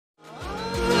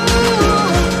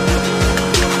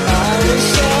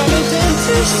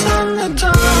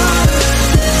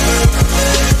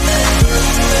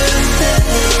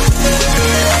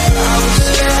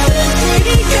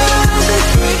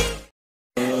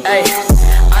Ay,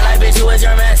 I like bitch, who is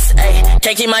your mess? Ay,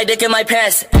 can't keep my dick in my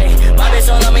pants. Ay, my bitch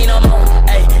don't love me no more.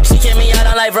 Ay, she kick me out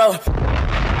on life, bro.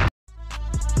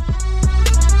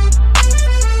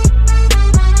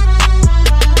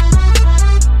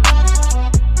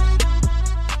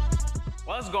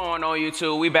 What's going on,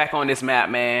 YouTube? We back on this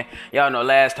map, man. Y'all know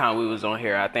last time we was on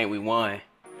here, I think we won.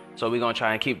 So we gonna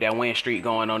try and keep that win streak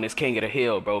going on this King of the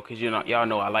Hill, bro. Cause y'all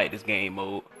know I like this game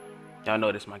mode. Y'all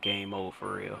know this my game mode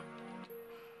for real.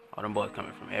 All them boys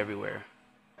coming from everywhere.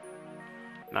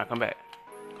 Now come back.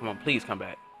 Come on, please come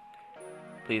back.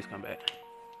 Please come back.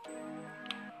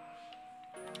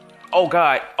 Oh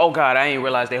God, I ain't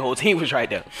realized their whole team was right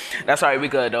there. That's alright, we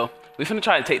good though. We finna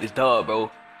try to take this dub, bro.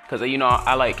 Cause you know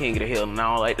I like King of the Hill and I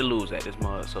don't like to lose at this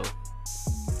mud, so.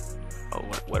 Oh,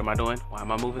 what am I doing? Why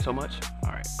am I moving so much?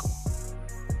 Alright, cool.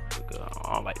 We're good.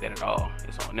 I don't like that at all.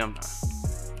 It's on them now.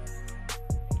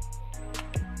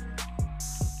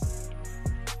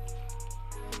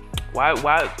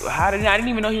 How did I didn't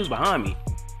even know he was behind me.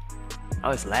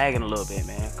 Oh, it's lagging a little bit,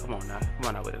 man. Come on now. Come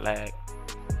on now with the lag.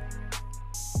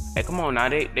 Hey, come on now.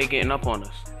 They getting up on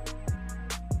us.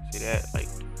 See that? Like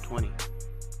 20.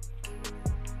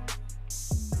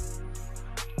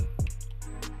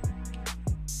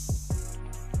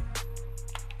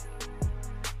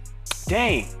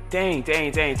 Dang.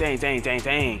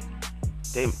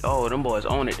 Oh, them boys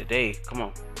own it today. Come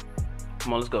on,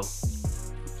 let's go.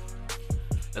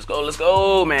 Let's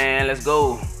go, man. Let's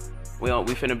go. We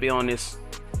finna be on this.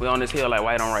 We on this hill like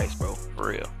white on rice, bro. For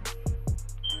real.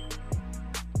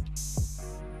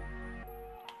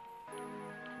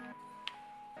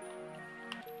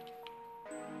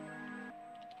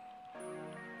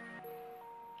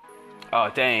 Oh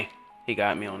dang, he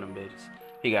got me on them bitches.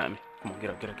 He got me. Come on,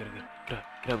 get up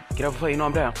before you know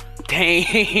I'm down. Dang,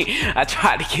 I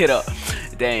tried to get up.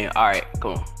 Dang, all right,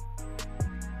 come on.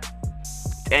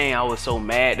 Dang, I was so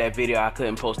mad that video. I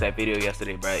couldn't post that video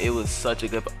yesterday, bro. It was such a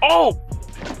good. Oh,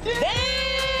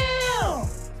 damn!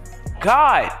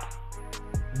 God,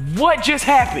 what just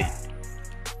happened?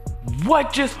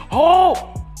 What just?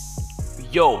 Oh,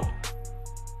 yo!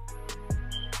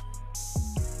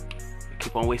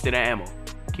 Keep on wasting that ammo.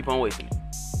 Keep on wasting it.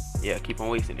 Yeah, keep on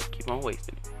wasting it. Keep on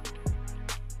wasting it.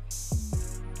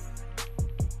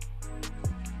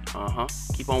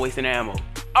 Keep on wasting the ammo.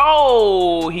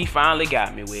 Oh, he finally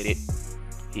got me with it.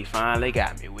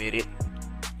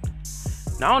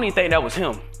 Now, I don't even think that was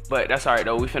him, but that's all right,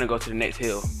 though. We finna go to the next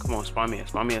hill. Come on, spawn me in,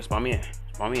 team. Spawn me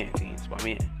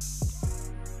in.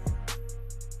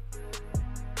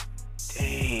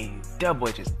 Dang, that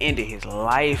boy just ended his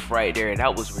life right there.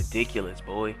 That was ridiculous,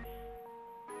 boy.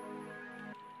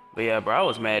 But yeah, bro, I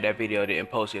was mad that video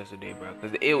didn't post yesterday, bro,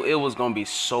 because it was gonna be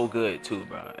so good too,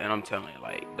 bro. And I'm telling you,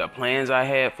 like, the plans I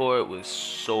had for it was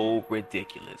so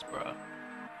ridiculous, bro.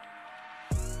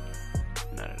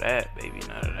 None of that, baby,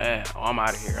 none of that. Oh, I'm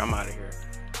out of here. I'm out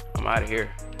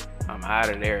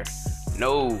of there.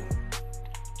 No.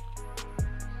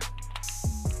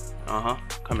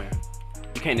 Come here.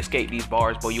 You can't escape these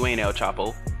bars, boy. You ain't El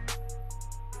Chapo.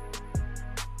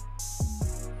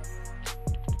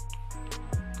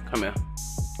 Come here.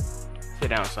 Sit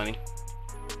down, sonny.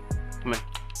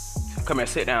 Come here,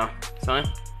 sit down, son.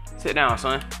 Sit down,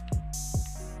 son.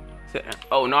 Sit down.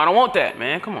 Oh, no, I don't want that,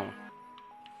 man. Come on.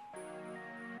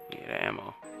 Yeah, the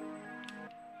ammo.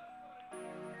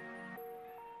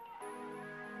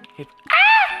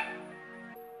 Ah!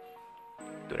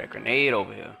 Threw that grenade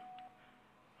over here.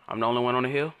 I'm the only one on the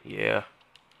hill? Yeah.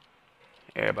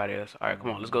 Everybody else. All right, come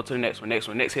on. Let's go to the next one. Next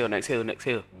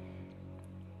hill.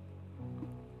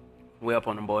 We up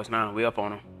on them, boys, now. We up on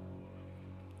them.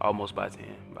 Almost by 10.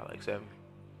 About like 7.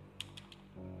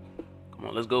 Come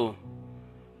on, let's go.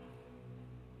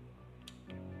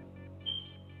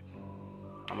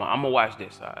 I'm gonna watch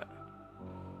this side.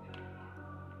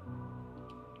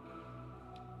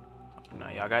 Now,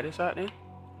 y'all got this side then?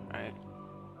 All right.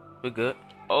 We're good.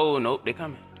 Oh, nope. They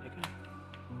coming.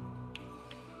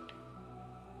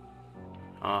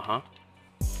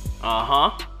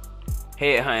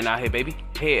 Head hunting out here, baby.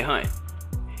 Head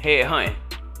hunting.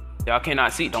 Y'all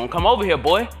cannot see. Don't come over here,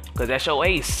 boy, because that's your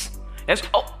ace.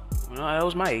 Oh, no, that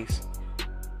was my ace.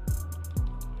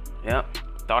 Yep.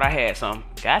 Thought I had some.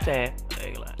 Got to have.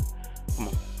 Come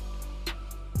on.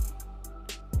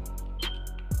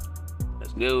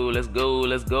 Let's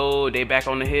go. They back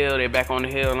on the hill. I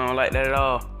don't like that at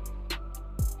all.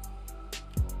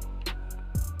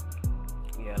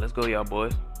 Yeah, let's go, y'all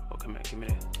boys. Oh, come here. Give me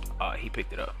that. Oh, he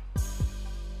picked it up.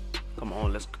 Come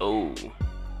on, let's go.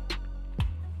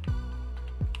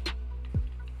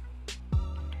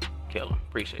 Kill him.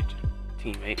 Appreciate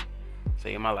you. Teammate.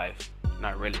 Saving my life.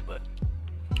 Not really, but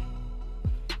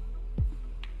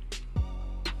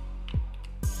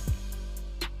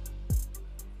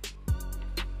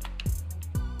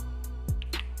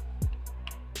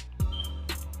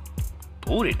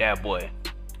booted that boy.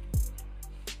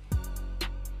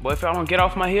 Boy, if I don't get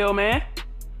off my heel, man.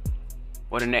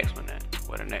 Where the next one at?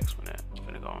 Where the next one at? What's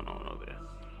finna go on over there?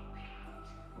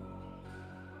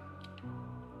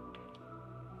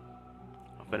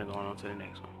 I'm finna go on to the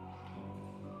next one.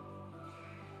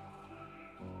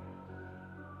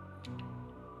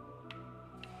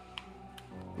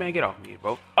 Man, get off me,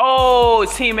 bro. Oh, his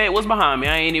teammate was behind me.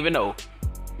 I ain't even know.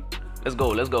 Let's go,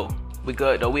 let's go. We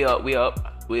good though. We up, we up.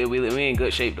 We in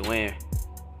good shape to win.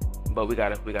 But we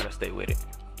gotta stay with it.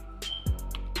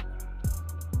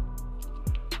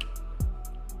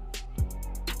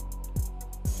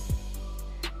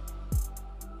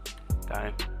 Got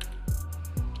him.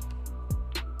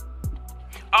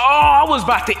 Oh, I was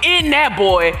about to end that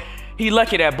boy. He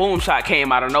lucky that boom shot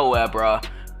came out of nowhere, bro.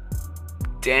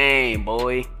 Dang,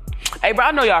 boy. Hey, bro,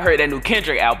 I know y'all heard that new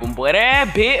Kendrick album, boy.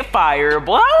 That bit fire,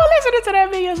 boy. I was listening to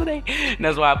that video yesterday. And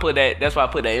that's why I put that. That's why I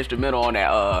put that instrumental on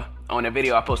that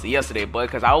video I posted yesterday, boy.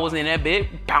 Cause I was in that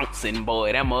bit bouncing,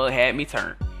 boy. That mug had me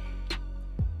turned.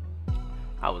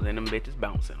 I was in them bitches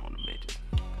bouncing on them bitches.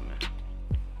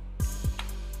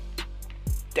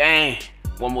 Dang.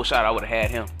 One more shot, I would have had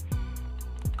him.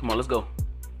 Come on, let's go.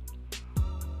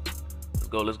 Let's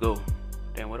go. Let's go.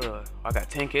 Damn, what? I got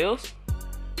 10 kills.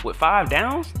 With 5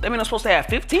 downs? That mean I'm supposed to have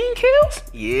 15 kills?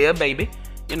 Yeah, baby.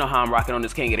 You know how I'm rocking on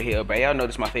this King of the Hill, bro. Y'all know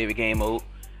this is my favorite game mode.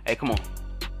 Hey, come on.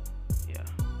 Yeah.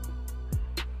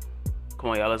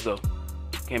 Come on, y'all. Let's go.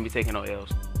 Can't be taking no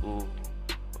L's. Ooh.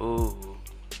 Ooh.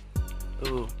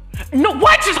 Ooh. No,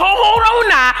 what? Just hold on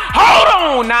now. Hold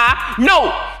on now.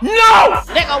 No. No.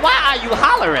 Nigga, why are you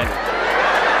hollering?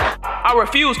 I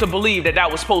refuse to believe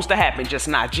that was supposed to happen just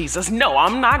now, Jesus. No,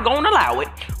 I'm not gonna allow it.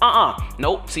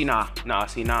 Nope. See, nah,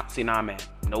 I'm mad.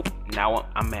 Nope. Now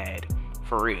I'm mad.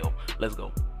 For real. Let's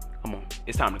go. Come on.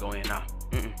 It's time to go in now.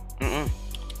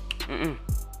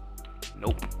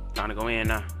 Nope. Time to go in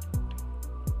now.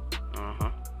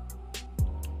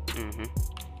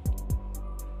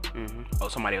 Oh,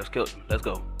 somebody else killed him. Let's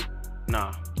go.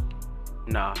 Nah.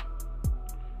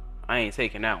 I ain't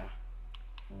taking that one.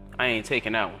 I ain't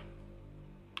taking that one.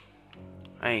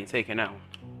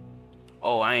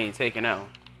 Oh, I ain't taking that one.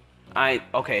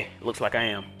 Okay, looks like I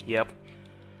am. Yep.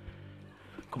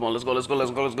 Come on, let's go.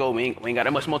 We ain't got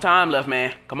that much more time left,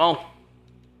 man. Come on.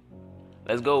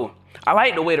 Let's go. I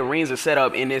like the way the rings are set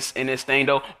up in this thing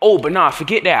though. Oh, but nah,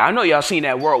 forget that. I know y'all seen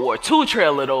that World War II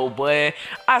trailer though, but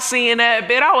I seen that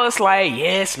bit. I was like,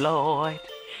 yes, Lord.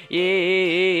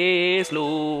 Yes,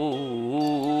 Lord.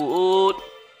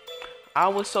 I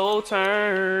was so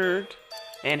turned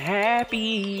and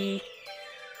happy.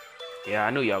 Yeah, I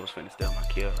knew y'all was finna steal my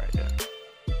kill right there.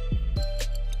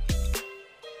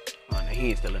 Oh, no, he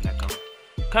ain't stealing that gun.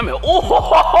 Come here.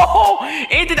 Oh,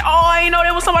 I ain't know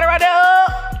there was somebody right there.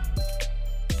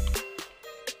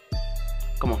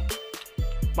 Come on.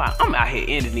 Wow, I'm out here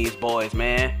ending these boys,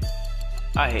 man.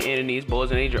 Out here ending these boys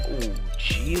and they just, ooh,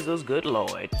 Jesus, good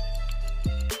Lord.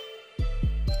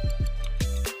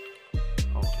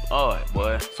 Lord,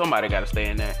 boy, somebody gotta stay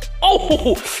in there.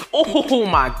 Oh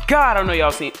my God, I know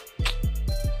y'all seen.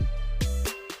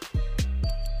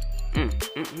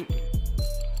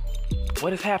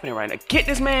 What is happening right now? Get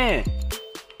this man.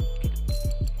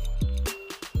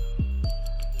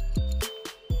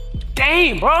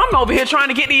 Dang, bro, I'm over here trying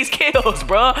to get these kills,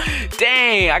 bro.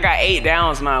 Dang, I got 8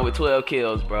 downs now with 12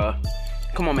 kills, bro.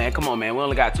 Come on, man. We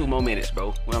only got 2 more minutes,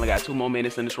 bro. We only got 2 more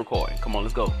minutes in this recording. Come on,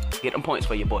 let's go. Get them points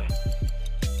for your boy.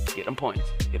 Get them points.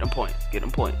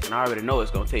 And I already know it's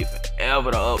gonna take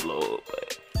forever to upload,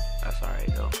 but that's all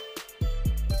right though.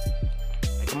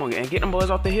 Hey, come on, and get them boys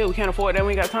off the hill. We can't afford that.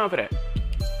 We ain't got time for that.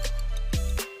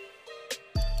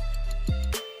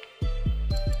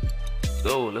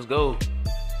 Let's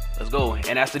go.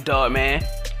 And that's the dub, man.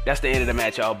 That's the end of the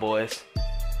match, y'all boys.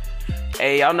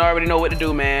 Hey, y'all already know what to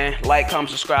do, man. Like, comment,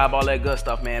 subscribe, all that good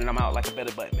stuff, man. And I'm out like a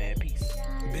better butt, man. Peace.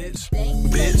 Bitch,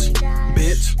 bitch,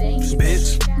 bitch,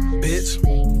 bitch, bitch, bitch,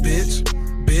 bitch,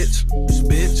 bitch,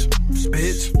 bitch,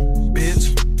 bitch,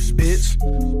 bitch,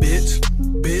 bitch,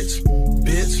 bitch,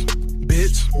 bitch,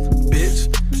 bitch, bitch,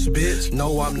 bitch.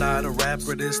 No, I'm not a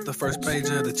rapper, this the first page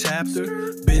of the chapter.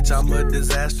 Bitch, I'm a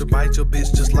disaster, bite your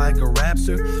bitch just like a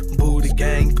raptor. Booty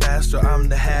gang pastor, I'm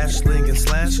the hash slinging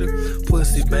slasher.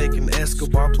 Pussy bacon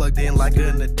Escobar plugged in like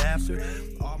an adapter.